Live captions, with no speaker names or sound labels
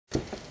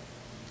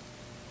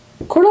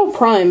Cordell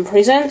Prime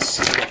presents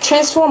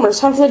Transformers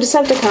Hunt for the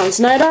Decepticons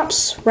Night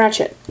Ops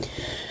Ratchet.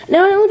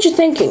 Now I know what you're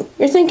thinking.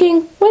 You're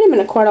thinking, wait a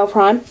minute, Cordell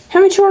Prime,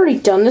 haven't you already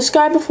done this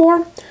guy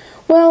before?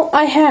 Well,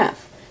 I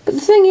have. But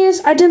the thing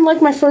is, I didn't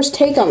like my first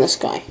take on this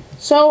guy,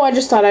 so I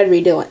just thought I'd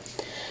redo it.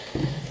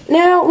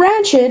 Now,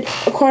 Ratchet,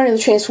 according to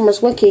the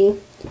Transformers Wiki,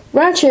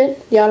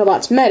 Ratchet, the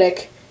Autobots'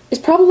 medic, is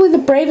probably the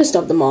bravest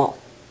of them all.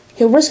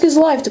 He'll risk his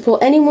life to pull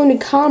any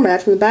wounded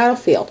comrade from the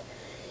battlefield.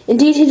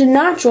 Indeed, he did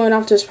not join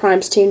Optimus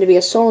Prime's team to be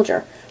a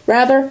soldier.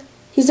 Rather,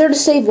 he's there to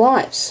save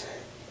lives,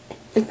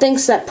 and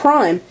thinks that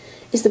Prime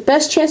is the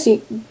best chance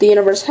the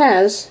universe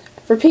has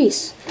for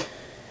peace.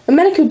 A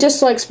medic who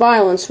dislikes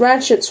violence,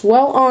 Ratchet's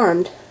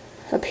well-armed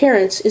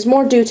appearance is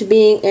more due to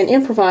being an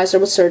improviser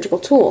with surgical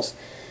tools,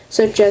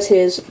 such as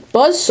his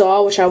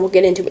buzzsaw, which I will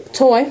get into with the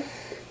toy,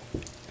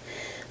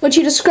 which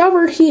he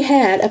discovered he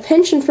had a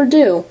penchant for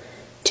due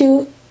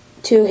to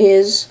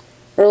his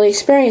early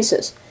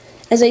experiences.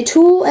 As a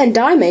tool and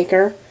die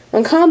maker,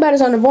 when combat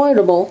is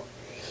unavoidable,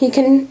 he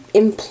can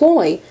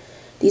employ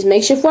these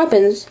makeshift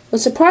weapons with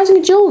surprising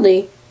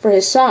agility for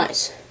his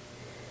size.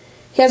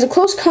 He has a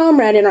close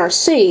comrade in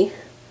RC,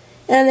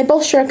 and they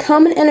both share a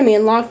common enemy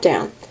in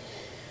Lockdown.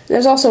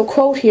 There's also a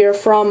quote here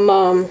from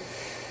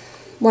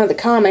one of the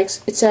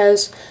comics. It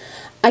says,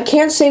 "I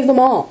can't save them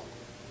all.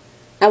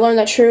 I learned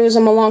that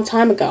truism a long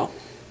time ago.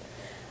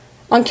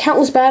 On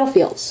countless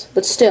battlefields,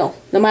 but still,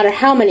 no matter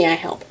how many I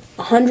help,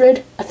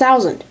 100,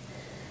 1,000,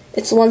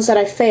 it's the ones that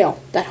I fail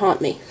that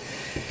haunt me."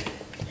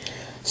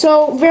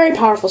 So, very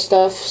powerful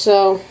stuff.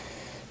 So,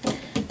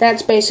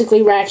 that's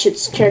basically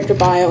Ratchet's character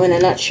bio in a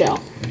nutshell.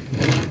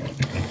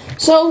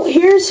 So,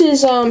 here's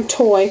his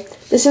toy.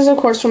 This is, of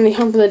course, from the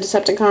Hunt for the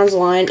Decepticons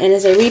line, and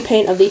is a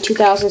repaint of the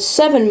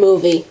 2007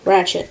 movie,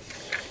 Ratchet.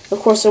 Of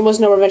course, there was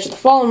no Revenge of the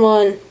Fallen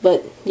one,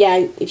 but,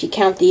 yeah, if you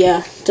count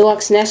the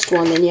Deluxe Nest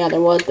one, then yeah,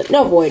 there was, but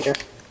no Voyager.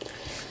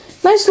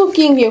 Nice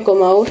looking vehicle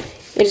mode.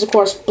 It is, of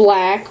course,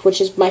 black, which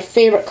is my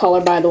favorite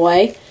color, by the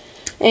way.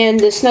 And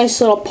this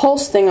nice little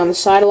pulse thing on the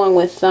side, along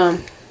with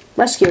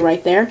Rescue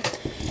right there.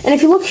 And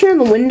if you look here in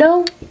the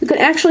window, you can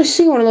actually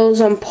see one of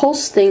those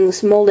pulse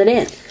things molded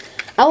in.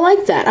 I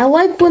like that. I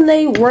like when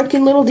they work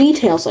in little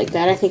details like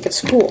that. I think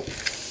it's cool.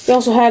 We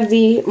also have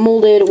the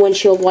molded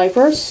windshield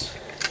wipers.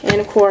 And,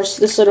 of course,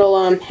 this little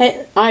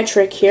eye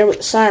trick here with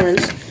the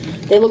sirens.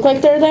 They look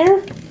like they're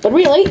there, but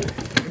really,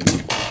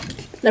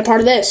 they're part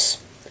of this,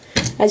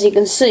 as you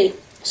can see.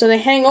 So they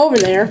hang over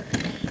there,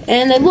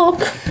 and they look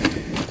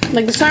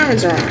like the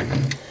sirens are on.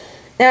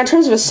 Now, in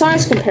terms of a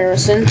size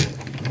comparison,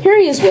 here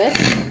he is with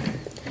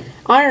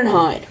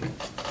Ironhide.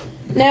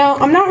 Now,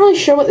 I'm not really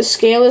sure what the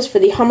scale is for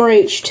the Hummer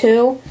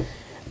H2,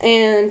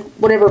 and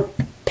whatever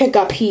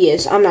pickup he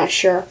is, I'm not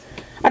sure.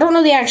 I don't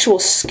know the actual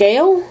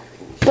scale,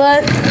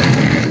 but,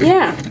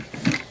 yeah.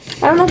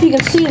 I don't know if you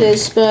can see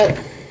this, but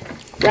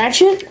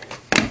Ratchet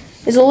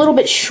is a little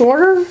bit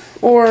shorter,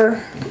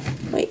 or,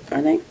 wait,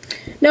 are they?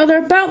 No,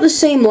 they're about the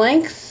same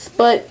length,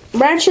 but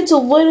Ratchet's a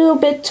little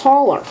bit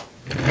taller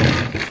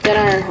than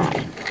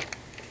Ironhide.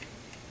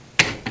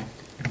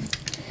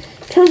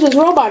 In terms of his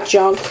robot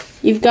junk,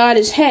 you've got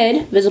his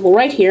head, visible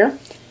right here,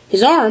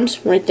 his arms,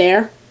 right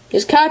there,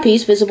 his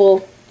codpiece,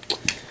 visible,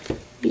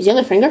 his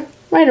other finger,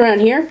 right around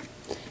here,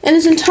 and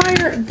this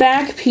entire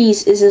back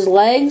piece is his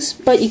legs,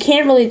 but you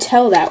can't really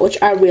tell that, which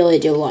I really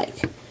do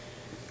like.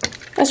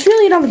 That's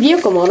really it on the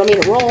vehicle mode. I mean,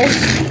 it rolls.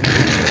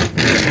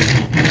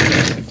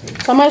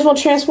 So I might as well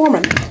transform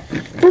him.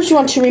 First you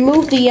want to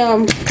remove the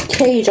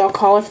cage, I'll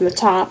call it, from the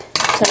top,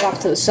 set it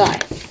off to the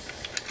side.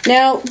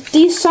 Now,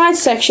 these side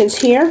sections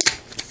here,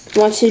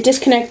 you want to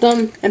disconnect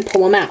them and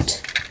pull them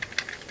out,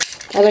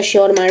 as I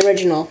showed in my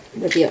original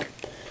review.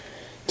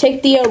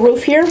 Take the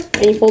roof here,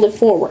 and you fold it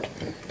forward.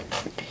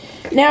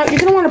 Now, you're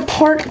going to want to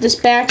part this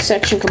back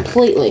section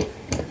completely.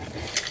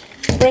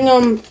 Bring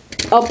them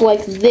up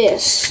like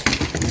this,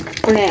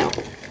 for now.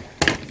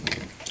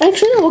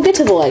 Actually, no, we'll get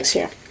to the legs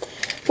here.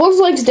 Fold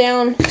his legs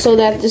down so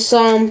that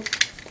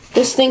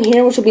this thing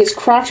here, which will be his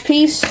crotch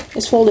piece,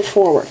 is folded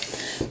forward.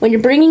 When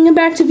you're bringing him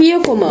back to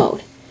vehicle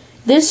mode,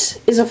 this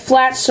is a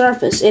flat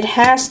surface. It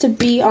has to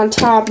be on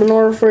top in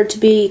order for it to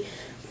be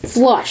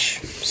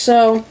flush.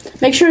 So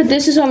make sure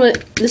this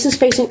is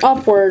facing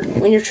upward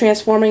when you're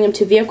transforming him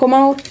to vehicle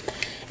mode,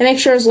 and make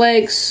sure his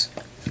legs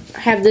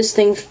have this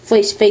thing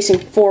facing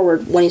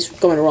forward when he's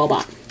going to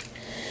robot.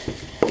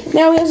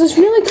 Now he has this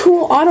really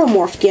cool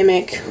automorph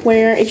gimmick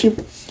where if you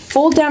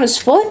fold down his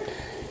foot,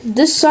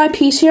 this side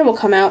piece here will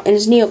come out and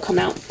his knee will come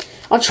out.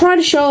 I'll try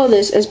to show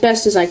this as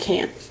best as I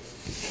can.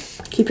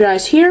 Keep your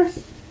eyes here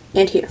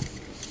and here.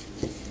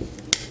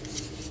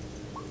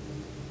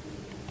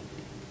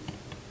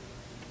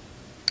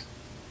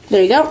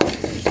 There you go.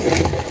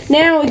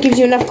 Now it gives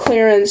you enough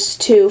clearance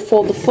to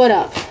fold the foot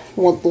up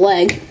with the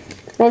leg.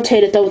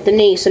 Rotate it though with the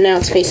knee, so now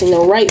it's facing the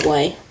right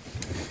way.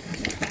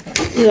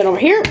 Do that over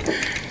here.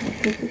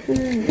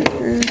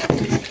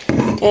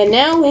 And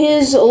now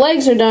his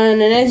legs are done,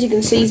 and as you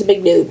can see, he's a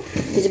big dude.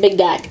 He's a big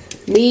guy.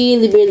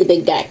 Really, really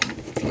big guy.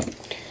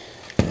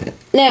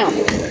 Now,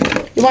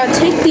 you want to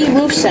take the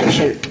roof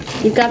section.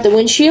 You've got the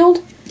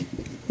windshield,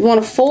 you want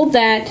to fold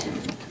that,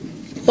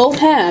 both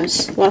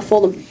halves, you want to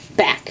fold them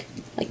back,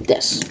 like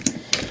this.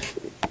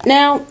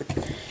 Now,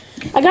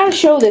 I gotta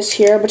show this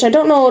here, but I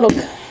don't know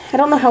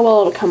how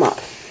well it'll come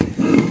up.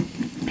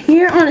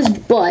 Here on his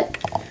butt,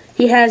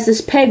 he has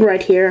this peg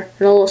right here,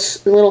 and a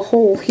little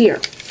hole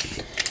here.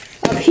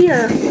 Up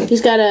here,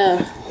 he's got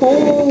a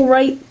hole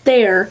right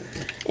there,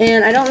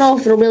 and I don't know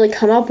if it'll really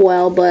come up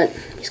well, but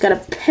he's got a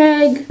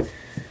peg.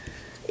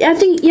 I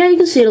think, yeah, you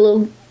can see it a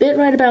little bit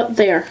right about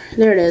there.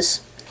 There it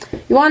is.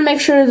 You want to make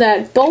sure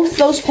that both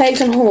those pegs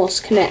and holes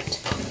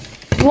connect.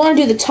 You want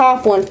to do the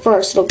top one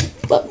first. It'll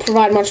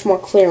provide much more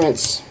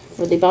clearance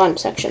for the bottom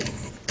section.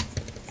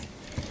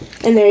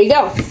 And there you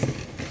go.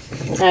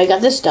 Now you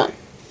got this done.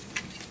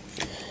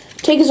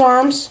 Take his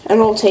arms and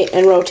rotate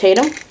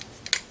them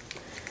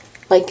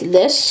like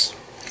this.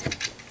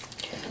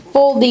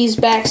 Fold these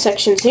back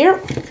sections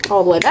here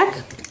all the way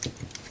back.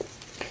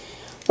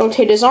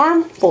 Rotate his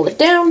arm, fold it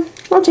down.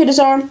 Rotate his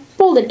arm,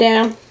 fold it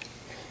down.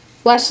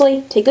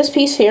 Lastly, take this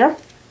piece here,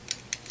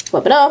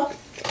 flip it up.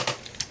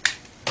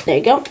 There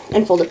you go,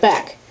 and fold it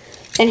back.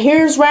 And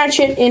here's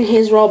Ratchet in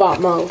his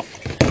robot mode.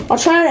 I'll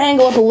try to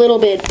angle up a little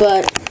bit,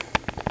 but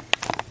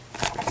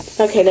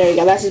okay, there you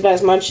go. That's about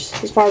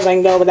as far as I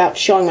can go without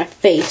showing my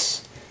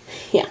face.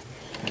 Yeah.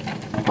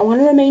 I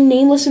want to remain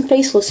nameless and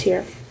faceless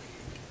here.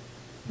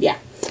 Yeah.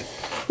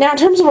 Now, in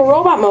terms of a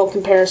robot mode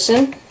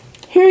comparison,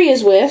 here he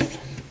is with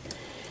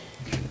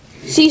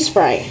Sea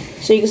Spray.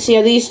 So you can see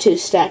how these two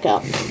stack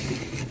up.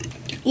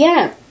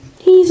 Yeah,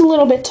 he's a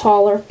little bit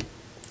taller.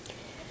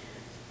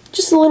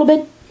 Just a little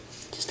bit.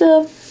 Just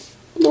a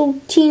little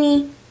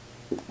teeny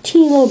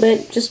little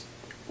bit. Just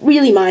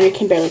really minor,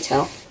 can barely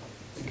tell.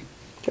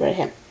 Get rid of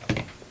him.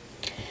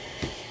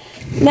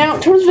 Now,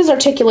 in terms of his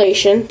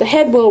articulation, the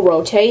head will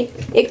rotate.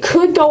 It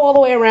could go all the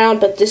way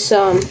around, but this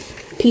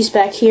piece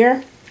back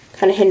here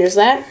kind of hinders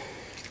that.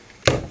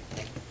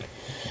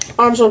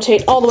 Arms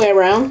rotate all the way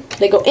around.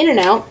 They go in and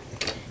out.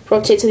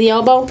 Rotate to the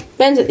elbow,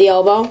 bends at the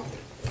elbow.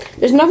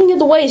 There's nothing at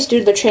the waist due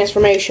to the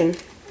transformation,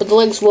 but the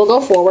legs will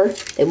go forward.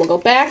 They will go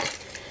back.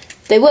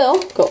 They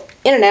will go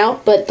in and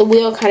out, but the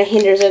wheel kind of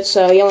hinders it,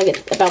 so you only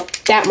get about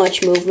that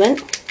much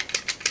movement.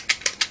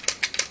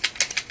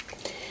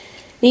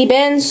 Knee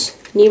bends,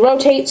 knee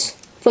rotates,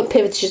 foot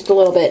pivots just a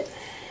little bit.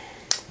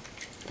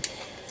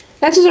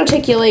 That's his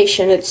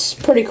articulation. It's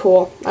pretty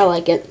cool. I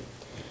like it.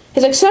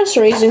 His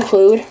accessories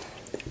include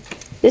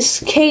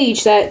this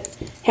cage that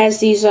has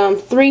these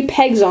 3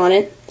 pegs on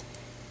it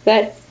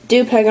that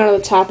do peg onto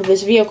the top of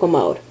his vehicle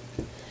mode.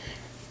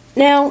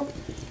 Now,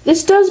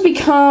 this does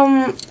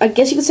become, I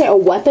guess you could say, a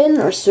weapon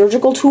or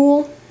surgical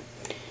tool.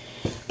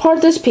 Part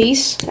of this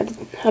piece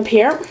up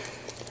here,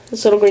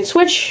 this little green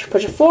switch,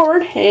 push it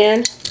forward,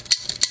 and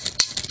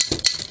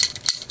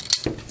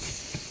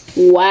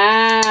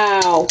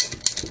wow,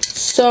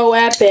 so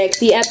epic.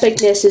 The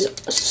epicness is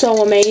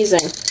so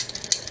amazing.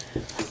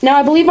 Now,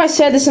 I believe I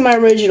said this in my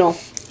original.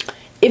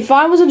 If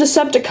I was a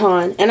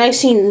Decepticon and I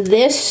seen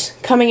this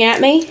coming at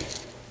me,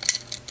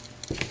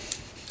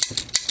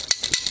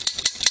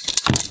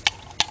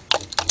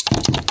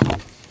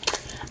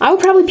 I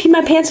would probably pee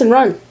my pants and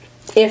run.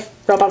 If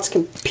robots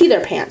can pee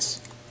their pants.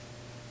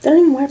 They don't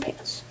even wear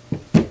pants.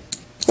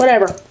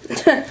 Whatever.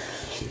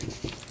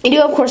 You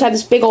do, of course, have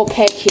this big old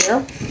peg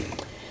here.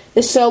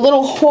 This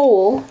little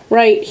hole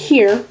right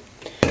here.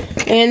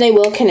 And they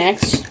will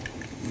connect.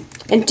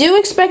 And do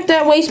expect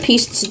that waist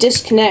piece to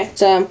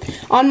disconnect.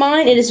 On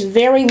mine, it is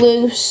very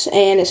loose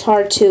and it's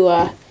hard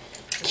to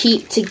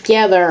keep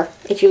together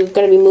if you're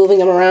going to be moving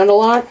them around a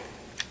lot.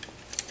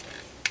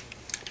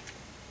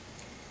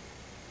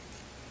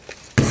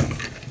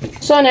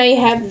 So now you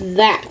have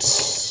that.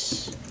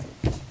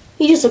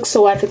 He just looks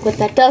so epic with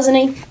that, doesn't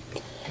he?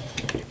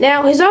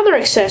 Now, his other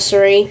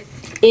accessory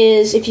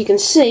is, if you can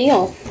see,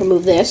 I'll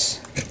remove this,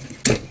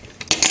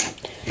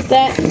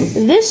 that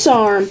this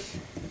arm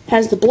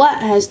has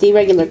the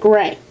regular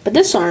gray, but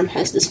this arm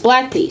has this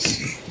black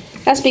piece.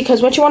 That's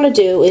because what you want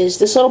to do is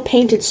this little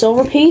painted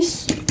silver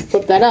piece,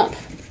 flip that up,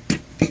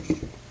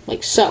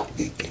 like so.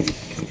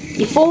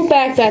 You fold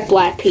back that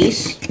black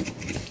piece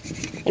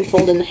and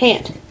fold in the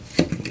hand.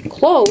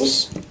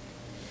 Close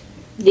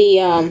the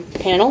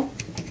panel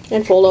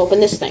and fold open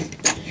this thing.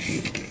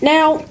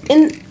 Now,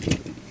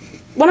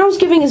 when I was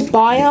giving his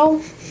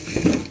bio,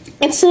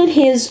 it said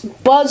his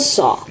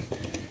buzzsaw.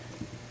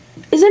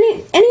 Is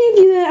any of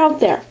you out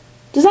there?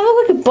 Does that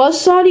look like a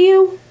buzzsaw to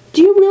you?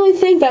 Do you really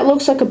think that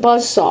looks like a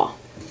buzzsaw?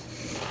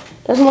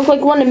 Doesn't look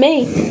like one to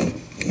me.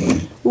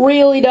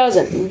 Really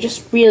doesn't. It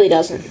just really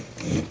doesn't.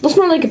 Looks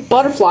more like a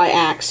butterfly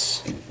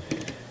axe.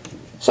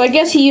 So I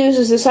guess he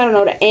uses this, I don't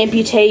know, to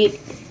amputate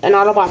an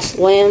Autobot's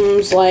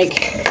limbs,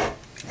 like,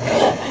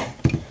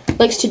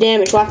 likes to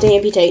damage, we'll have to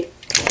amputate.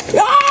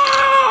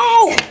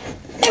 Oh!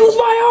 It was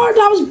my arm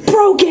that was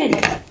broken!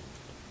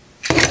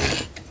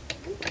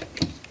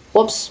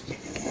 Whoops.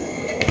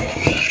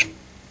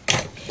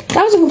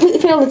 That was a completely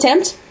failed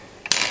attempt.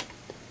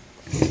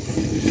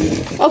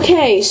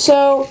 Okay,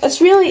 so that's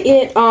really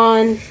it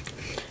on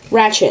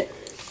Ratchet.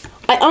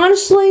 I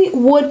honestly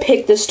would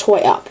pick this toy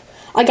up.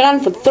 I got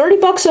him for 30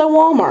 bucks at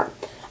Walmart.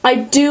 I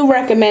do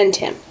recommend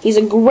him. He's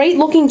a great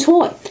looking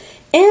toy.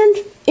 And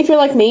if you're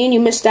like me and you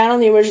missed out on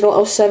the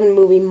original '07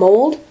 movie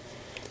mold,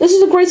 this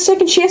is a great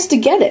second chance to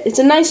get it. It's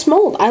a nice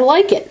mold. I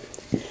like it.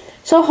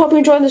 So, hope you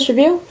enjoyed this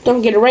review. Don't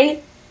forget to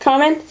rate,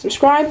 comment,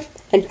 subscribe,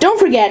 and don't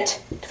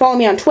forget to follow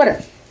me on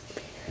Twitter.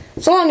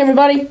 So long,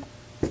 everybody.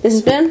 This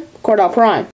has been Cordell Prime.